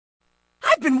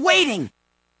I've been waiting.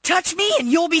 Touch me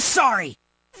and you'll be sorry.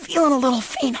 Feeling a little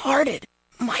faint-hearted.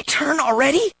 My turn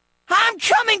already? I'm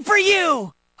coming for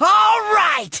you! All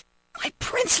right! My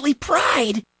princely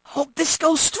pride. Hope this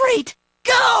goes straight.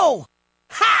 Go!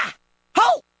 Ha!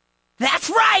 Ho! That's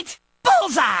right!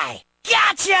 Bullseye!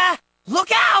 Gotcha! Look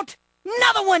out!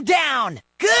 Another one down!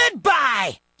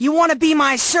 Goodbye! You want to be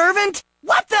my servant?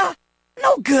 What the?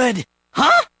 No good.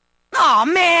 Huh? Aw,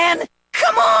 man!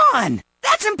 Come on!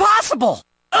 That's impossible!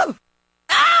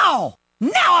 Ow!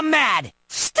 Now I'm mad!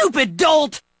 Stupid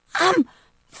dolt! I'm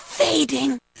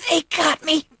fading. They got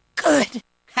me good.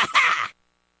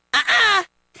 Ha-ha!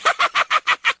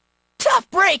 Tough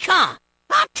break, huh?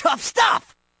 I'm tough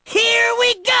stuff. Here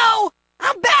we go!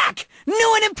 I'm back!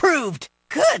 New and improved!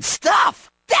 Good stuff!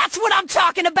 That's what I'm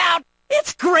talking about!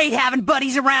 It's great having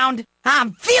buddies around.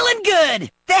 I'm feeling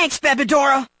good! Thanks,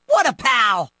 Bebedora. What a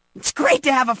pal! It's great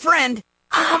to have a friend.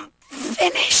 I'm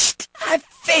finished. I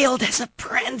failed as a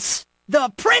prince.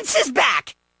 The prince is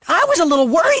back! I was a little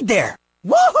worried there.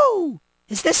 Woohoo!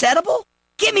 Is this edible?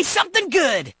 Give me something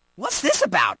good! What's this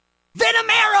about? Venom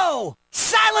arrow!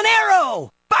 Silent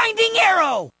arrow! Binding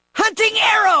arrow! Hunting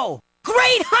arrow!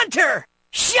 Great hunter!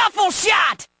 Shuffle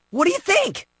shot! What do you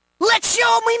think? Let's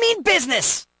show 'em we mean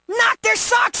business! Knock their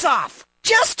socks off!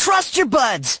 Just trust your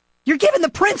buds! You're giving the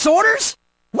prince orders?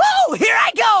 Whoa! Here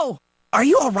I go! Are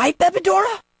you alright,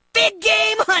 Bebedora? Big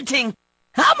game hunting!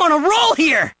 I'm on a roll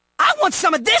here! I want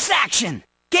some of this action!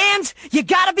 Ganz, you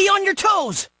gotta be on your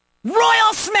toes!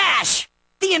 Royal Smash!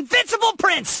 The invincible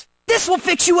prince! This will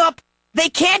fix you up! They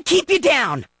can't keep you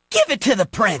down! Give it to the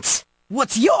prince!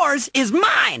 What's yours is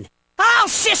mine! I'll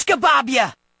shish kebab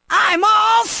ya! I'm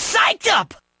all psyched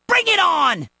up! Bring it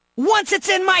on! Once it's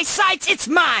in my sights, it's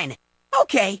mine!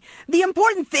 Okay, the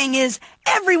important thing is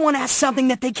everyone has something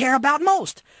that they care about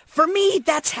most. For me,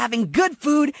 that's having good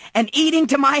food and eating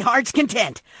to my heart's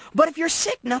content. But if you're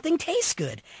sick, nothing tastes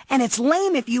good. And it's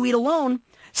lame if you eat alone.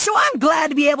 So I'm glad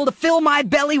to be able to fill my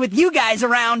belly with you guys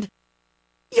around.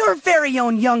 Your very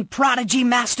own young prodigy,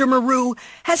 Master Maru,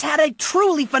 has had a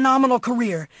truly phenomenal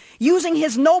career, using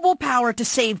his noble power to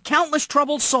save countless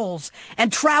troubled souls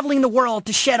and traveling the world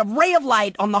to shed a ray of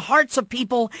light on the hearts of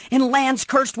people in lands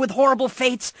cursed with horrible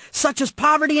fates such as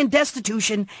poverty and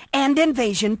destitution and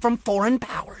invasion from foreign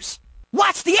powers.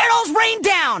 Watch the arrows rain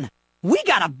down! We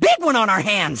got a big one on our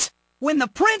hands! When the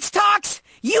prince talks,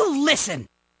 you listen!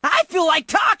 I feel like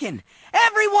talking!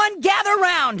 Everyone gather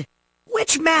round!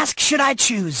 Which mask should I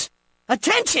choose?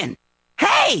 Attention!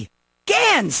 Hey!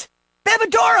 Ganz!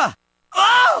 Bebedora!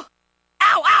 Oh!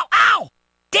 Ow, ow, ow!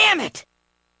 Damn it!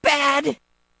 Bad.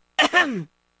 Ahem.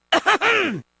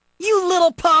 Ahem. You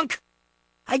little punk!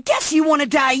 I guess you want to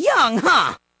die young,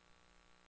 huh?